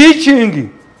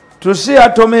 itching to see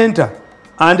a tormentor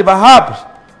and perhaps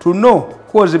to know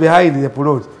who was behind the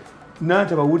plot.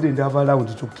 Nantaba wouldn't have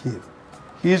allowed to kill.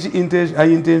 His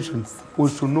intention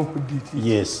was to know who did it.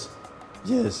 Yes.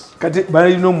 Kati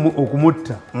balina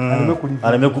okumutta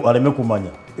aleme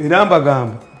kumanya. Era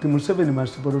mbagamba nti Museveni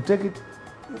must protect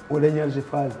Oulanyah's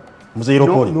father.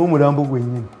 Muzeyirokole. N'omulambo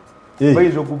gwennyini.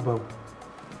 Bayinza okubbawo.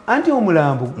 Anti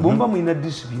omulambo bomba mulina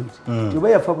dispute. Oba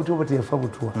yafa butwa oba teyafa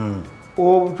butwa.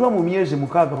 Obutwa mu myezi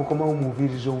 6 bukomawo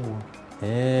muviriza omuntu.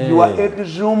 You are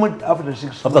exhumed after 6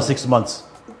 months. After 6 months.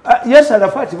 Yes,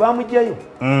 Arafat bamujjayo.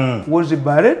 Was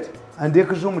buried and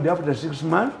exhumed after 6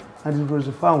 months and it was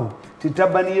found.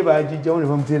 Titabani ye bajijjawo ne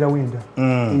bamutera wenda.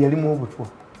 Yalimu obutwa.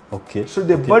 Okay. So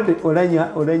the body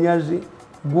Oulanyah's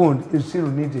wound is still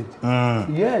needed.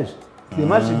 Yes. they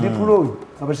must deploy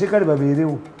abaserikale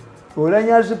babeerewo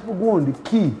Oulanyah gundi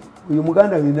key uyu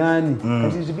muganda winani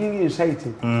that is being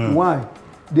incited why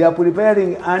they are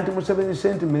preparing anti-Museveni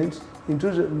sentiments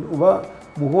because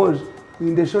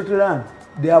in the short run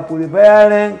they are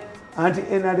preparing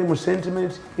anti-NRM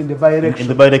sentiments in the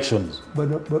by-elections. But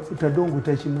Tadongo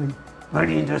Tachiman,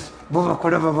 Marindas,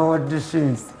 Bovakola about the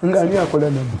sins. Ngania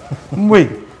Kolana.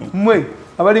 Mway.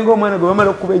 Abalingo mana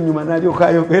gomala kubenyu manadio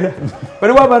kayo bera.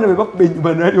 Bali wabana bebakubenyu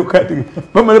manadio kati.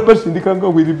 Mama lepa sindikanga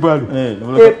wilibalu.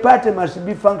 A party must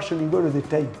be functioning all the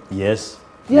time. Yes.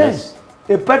 Yes.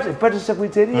 A party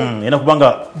secretary. Ina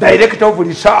kubanga director of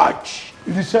research.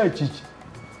 Research.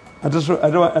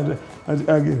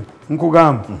 Again.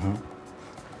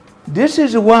 This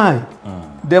is why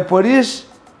the police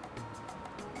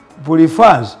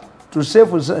prefers to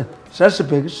save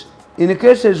suspects in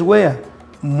cases where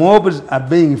mobs are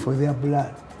begging for their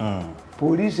blood.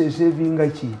 Police is saving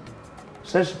a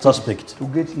suspect to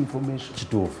get information.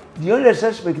 The only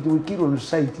suspect we kill on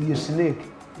site is a snake.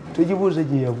 Tujibuze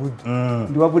je yavudde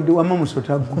ndiwavudde wamamu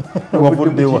sotagu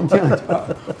wavudde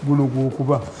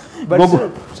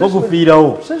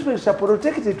bogufiirawo suspects are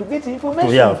protected to get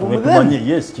information from them.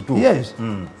 Yes,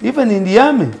 even in the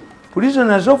army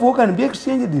prisoners of war can be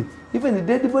exchanged, even the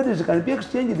dead bodies can be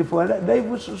exchanged for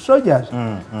live soldiers.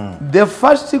 The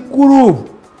first group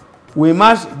we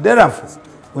must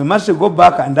go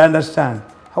back and understand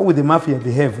how the mafia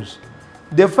behaves.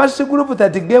 The first group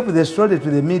that gave the story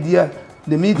to the media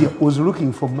was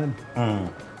looking for money.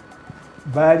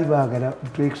 Bali bagala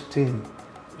to extend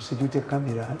security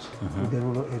cameras to the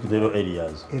rural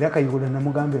areas. Era kayigula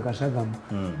namugambe kasagamu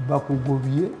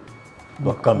bakugobye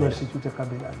bakamera security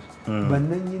cameras.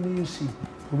 Bananyine yusi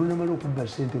olunamala okubba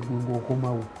sente gwengo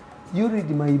okomawo. You read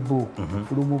my book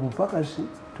from Bupakasi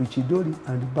to Chidori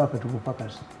and back to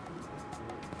Bupakasi.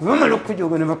 Wamala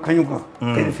okujoga ne bakanyuka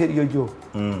periphery yojo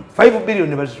 5 billion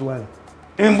ne baswala.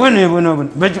 Embona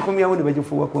bajikumyawo ne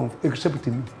bajifuwa konfu except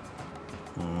me.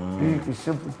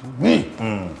 Except me.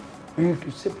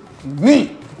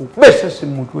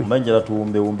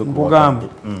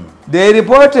 They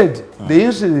reported the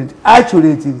incident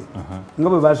accurately.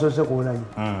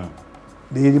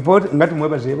 They report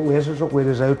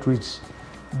tweets.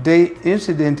 The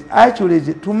incident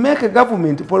accurately to make a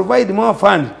government provide more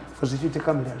funds for security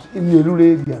cameras in the rural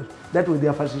areas. That was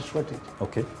their first strategy.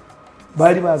 Okay.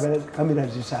 Cameras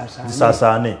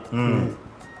Sasane.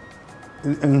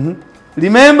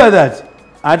 Remember that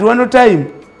at one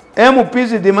time,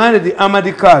 MPs demanded the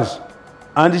armored cars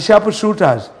and the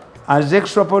sharpshooters as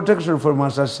extra protection from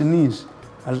assassins.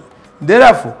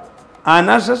 Therefore, an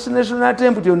assassination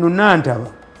attempt on Nunanta's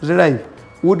life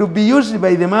would be used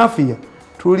by the mafia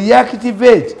to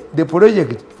reactivate the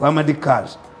project for armored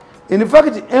cars. In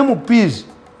fact, MPs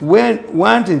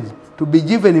wanted to be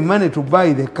given money to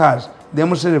buy the cars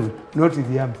themselves, not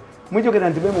the army.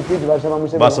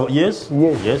 Yes.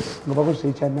 Yes.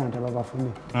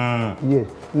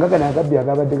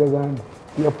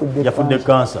 Yafudde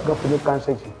cancer.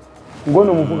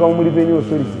 Ngono mufuka muri beni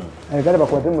authority. Ayagala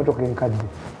bakwate motoka enkadde.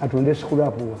 Atunde sikula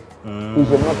apo.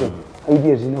 Ize market.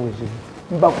 Ideas ina wezi.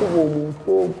 Mbakubo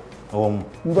omuntu.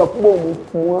 Mbakubo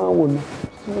omuntu mwawona.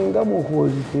 Singa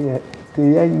mukozi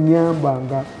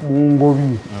teyanyambanga mu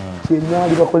ngobi.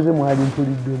 Kyenali bakoze mwali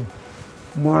ntulidde.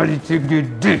 Mwali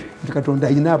tegedde Katonda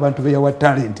ina abantu beyawa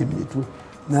talent mitwe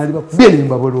nali bakubye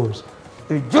mbaboloza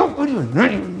ejjo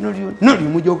nali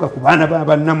mujoka ku baana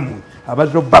b'abannamwe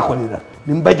abazo bakolera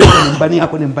nimbajoka nimbani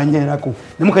yako nimbanyerako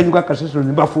nimukanyuka kasesero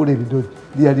nimbafuula ebidoli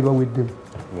lyali baweddemu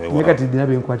nekati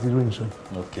dinabe nkwatirwa ensonyi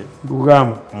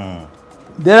ngugamba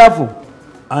therefore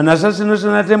an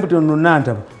assassination attempt on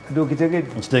Nunantaba kati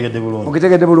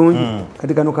okitegedde bulungi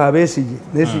kati kano kabeesije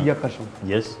neesijja kaso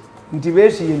nti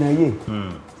Besigye naye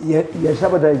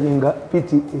yasabotaginga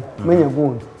PTA manya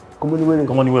gundi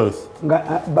Commonwealth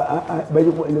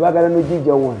ne bagala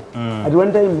nojijja wona. At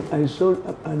one time I saw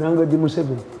Ananga Di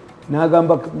Museveni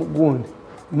n'agamba gundi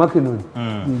Makinon,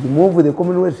 you move the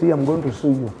Commonwealth here, I'm going to sue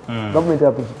you. Government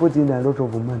have put in a lot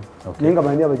of money.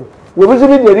 We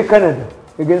visited the Canada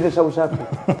against the South Africa.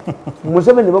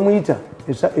 Museveni bamuita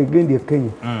against the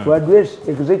Kenya to address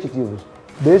executives.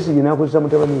 Besigye nakozesa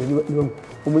mutabani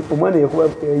omwana yakuba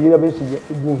yira Besigye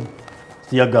gundi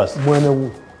Tiagas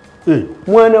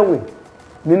mwana we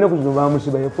nina kuzino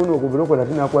bamusiba yafuna okubulokola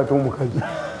tinakwata omukazi.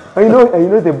 I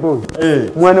know the boy.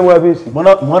 Mwana wa Besigye.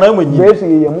 Mwana we mwenyi.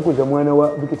 Besigye yamukuza mwana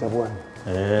wa Vikita Bwana.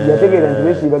 Yategera nti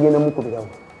Besigye bagenda mukubirawo.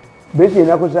 Besigye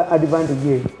nakozesa advantage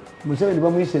ye. Museveni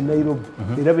bamuyise Nairobi.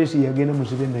 Era Besigye yagenda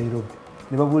Museveni Nairobi.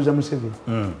 Ne babuuza Museveni.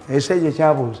 Esajja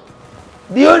kyabuuza.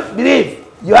 Do you believe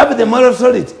you have the moral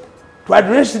authority to to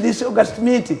address this August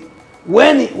meeting.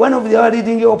 When one of our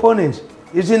leading opponents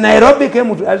is in Nairobi,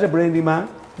 came to as a brain man,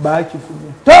 talk.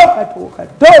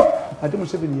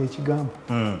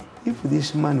 If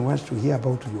this man wants to hear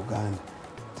about Uganda,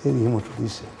 tell him to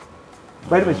listen.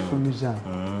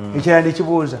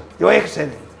 Your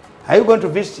Excellency, are you going to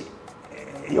visit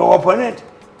your opponent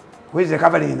who is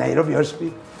recovering in Nairobi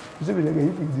hospital? If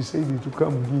you decided to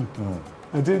come here,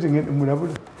 I think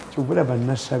chubula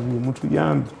banasabi mutu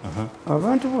yambi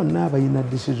abantu bonna abayina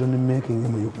decision making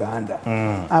mu Uganda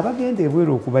abagende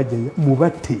ebwero okubajja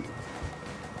mubatte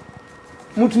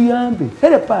mutu yambi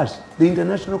help us the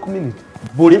international community.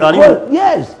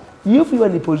 Yes, if you are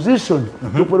in a position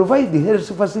to provide the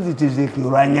health facilities like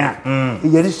Oulanyah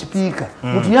yali speaker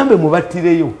mutu yambe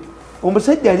mubattireyo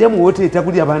omusajja ali mu hotel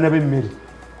takuli abaana b'emmere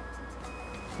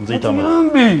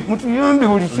mutu yambi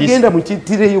buli kigenda mu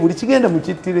kittireyo buli kigenda mu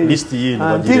kittireyo list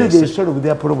yino until they solve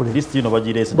their problem. List yino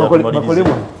bagirese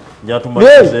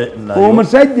jatumalize nayo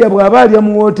omusajja bw'aba ali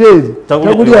mu hotel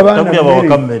takuli abaana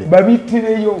b'emmere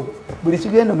babittireyo buli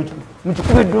kigenda mu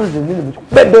kikube doze nene mu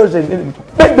kikube doze nene mu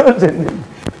kikube doze nene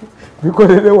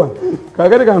bikolerewa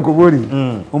kakati kankubuli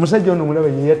omusajja ono mulaba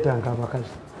ye yattanga abakazi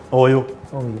oyo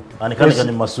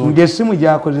anikane masudi ngesimu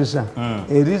gyakozesa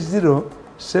eri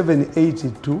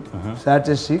 0782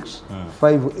 36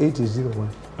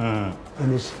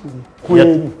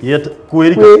 5801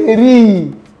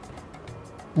 kweri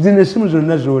zino esimu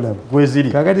zonna zolaba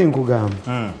kakati nkugamba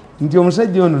nti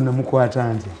omusajja ono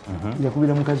namukwata nti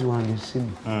yakubira mukazi wange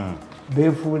esimu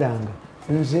beefuulanga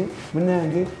nze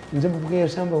munange nze mbuga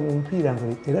yasamba omupiira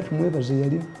era tumwebaze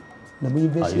yalimu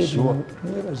namuyinvesire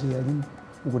tumwebaze yalimu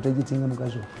okutagitinga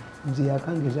mukazi nze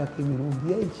yakangezaako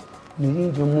emirundi egi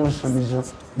niyinja omunsamiza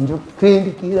nja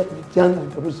okutendikira kukyanga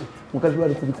ntabuze mukazi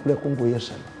wali kubikulako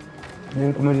ngaoyasala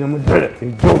nenkumaliramu ddala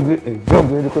ejoge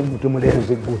eriko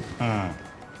emutomulenze gwe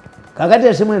kakati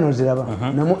esimu eno ziraba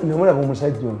namulaba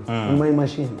omusajja ono my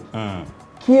machine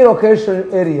key location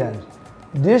areas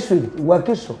district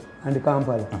Wakiso and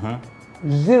Kampala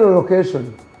zero location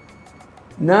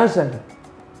Nansana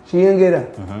Chiyengera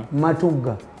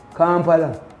Matuga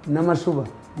Kampala Namasuba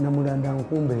Namulanda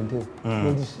Nkumbe Ntebe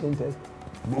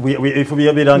ifu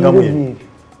byabiranga mwe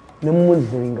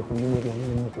namumonitoringa ku nyumba yange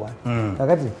n'omukwano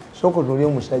kakati soko tuli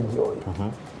omusajja oyo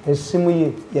essimu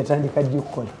ye yatandika ddi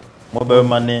okukola mobile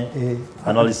money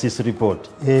analysis report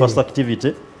first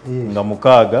activity nga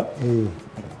mukaaga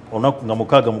nga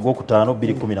mukaaga mu gwokutaano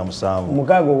 217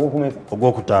 mukaaga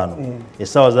ogwokutaano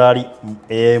essaawa zaali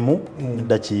emu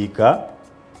n'eddakiika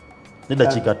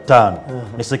 5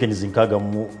 ne seconds nkaaga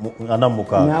ana mu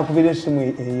mukaaga nakubira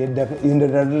essimu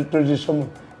endala tozisoma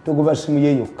togoba simu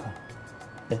ye yokka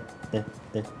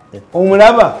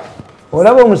omulaba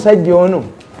olaba omusajja ono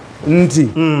nti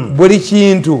buli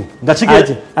kintu nga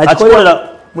akikolera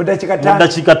mu dakiika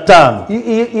 5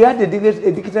 he had a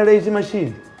digitalized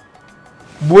machine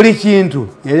buli kintu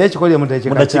yali akikolera mu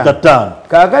dakiika 5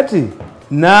 kakati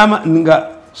nga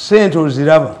sente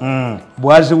oziraba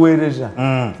bwaziweereza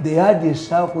they had a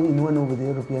circle in one of the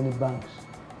European banks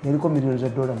yaliko millions za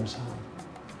 $7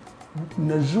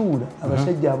 nazuula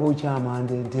abasajja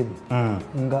abokyamanda Entebbe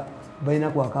nga balina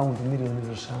ku akawunti miliyoni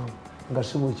 7 nga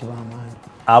si bwe kibamanda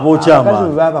abokyamanda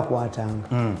bwe babakwatanga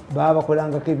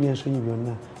babakolangako ebyensonyi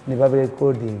byonna ne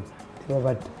babirecording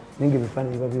tebabatta ninga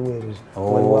ebifaananyi babiweereza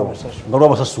waliwo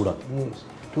abasasula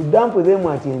to dump them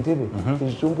at Entebbe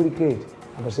is to implicate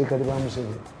abasirikale ba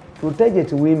Museveni. To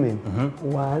target women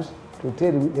was to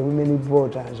tell the women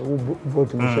voters who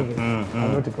vote Museveni are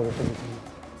not protected.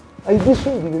 I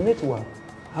destroyed the network.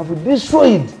 I've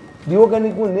destroyed the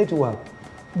organic network.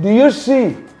 Do you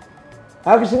see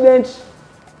accidents?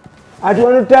 At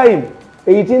one time,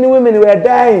 18 women were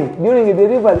dying during the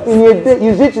river. In a day,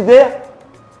 is it there?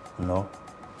 No.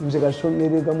 I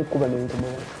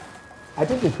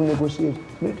think it will negotiate.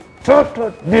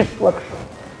 Total destruction.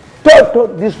 Total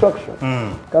destruction.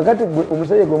 Kakati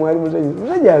omusajja gwe mwali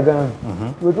musajja agamba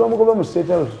bwe twamugoba mu State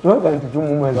House twaga nti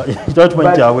tumumaze. But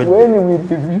when we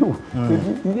review,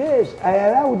 yes, I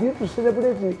allowed you to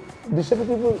celebrate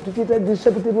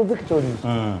deceptive victories.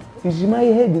 It's my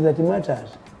head that matters.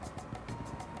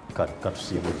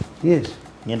 Yes.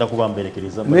 Ngenda kuba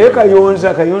mberekereza naye kayonza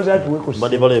atuweko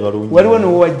bade bale balungi waliwo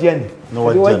n'owajjane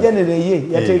owajjane naye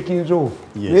yateekinze ofu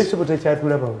naye sibo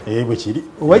takyatulabawo bwe kiri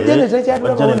owajjane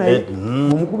takyatulabawo naye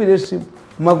omukubira essimu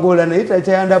magoola naye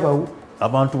takyandabawo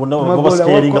abantu bonna baba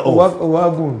steeringa off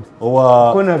owagundi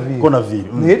konaviri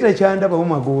naye takyandabawo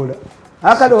magoola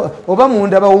akalo oba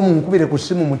munda bawo munkubire ku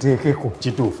simu muteekeko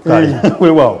kituufu kale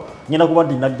weewaawo nyina kuba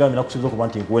nti nagambye nakusinza okuba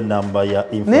nti nkuwa ennamba ya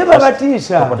naye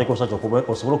babatiisa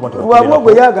osobola okuba nti lwabwo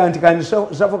gwe yaga nti kandi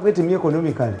suffocate me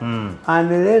economically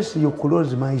unless you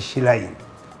close my shrine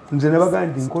nze nabaga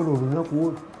nti nkola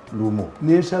olunaku lumu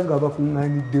nesanga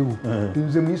bakuŋŋaaniddewo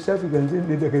nze mu East Africa nze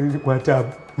neddagala erikwata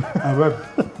ababbi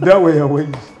daweyaways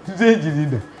nze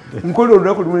njirina nkola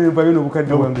olunaku lumu nenvayo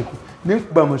n'obukadde bwangeko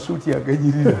nenkuba amasuuti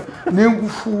aganyirira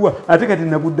nengufuuwa ate kati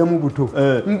naguddamu buto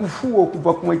ngufuuwa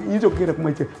okuva kumakya nyinza okugenda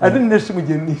kumakya ate nesimu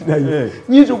gye nninayo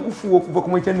nyinza okufuuwa okuva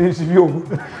kumakya nensibyobo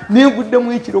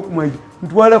nenguddamu ekiro kumakya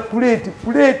ntwala kuleeti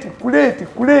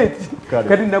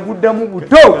kati naguddamu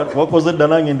buto wakoze dda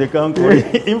nange ndekankole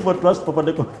info trust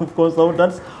property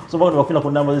consultants sobola bafuna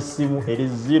ku namba z'essimu eri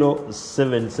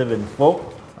 0774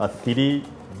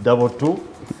 322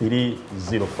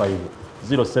 305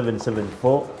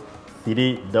 0774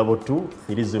 322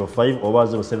 305 oba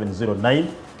 0709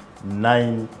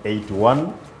 981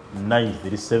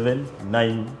 937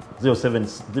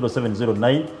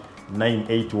 0709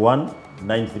 981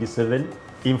 937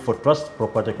 Info Trust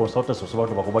Property Consultants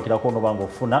osobola bakubakirako nobanga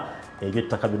ofuna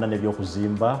ebyettaka byonna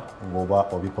n'ebyokuzimba ngoba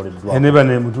obikoleddwa eneba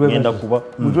ne mutwe kuba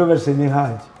mutwe basene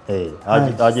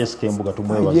haji haji Skembuga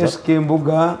tumwebaza haji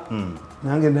Skembuga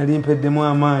nange nali mpeddemu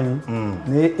amaanyi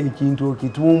naye ekintu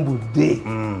okitumbudde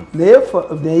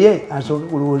naye asooka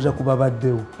kulowooza ku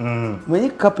babaddewo manyi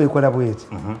kapa ekola bweti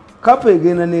kapa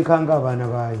egenda nekanga abaana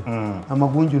baayo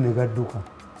amagunju ne gadduka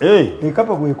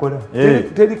ekapa bwekola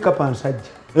teri kapa nsajja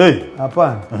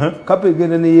apana kapa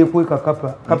egenda neyekweka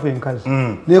kapa enkazi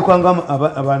nekwanga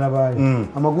abaana baayo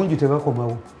amagunju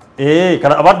tegakomawo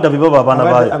kana abadda bibaba abaana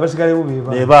baayo abasigalewo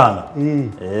bebaana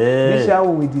this is how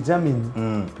we determine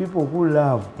people who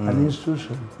love an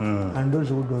institution and those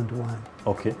who don't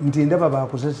want nti ndaba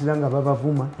bakusasira nga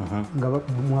babavuma nga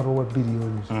mwabawa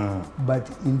billions but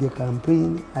in the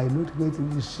campaign I not going to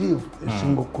receive a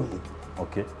single coin.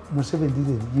 Museveni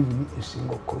didn't give me a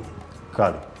single coin.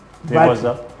 Kale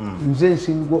but nze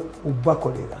nsingo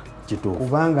obakolera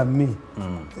kubanga me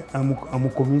I'm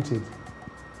committed.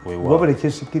 Wabale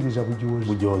kyesikiriza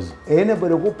bujozi.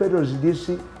 Anybody who peddles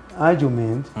this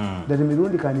argument that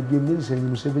Mirundi can be minister in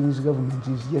Museveni's government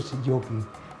is just joking.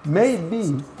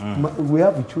 Maybe we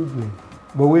have children,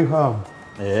 but we have.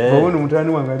 Bawona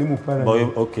mutani wange ali mu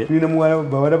parliament. Tulina muwala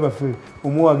bawala bafe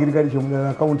omuwa agirikali kyomulala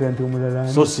accountant omulala.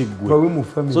 So sigwe. Bawe mu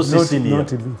family. So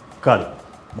not be. Kale.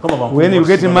 When you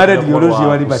get married you lose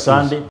your liberty.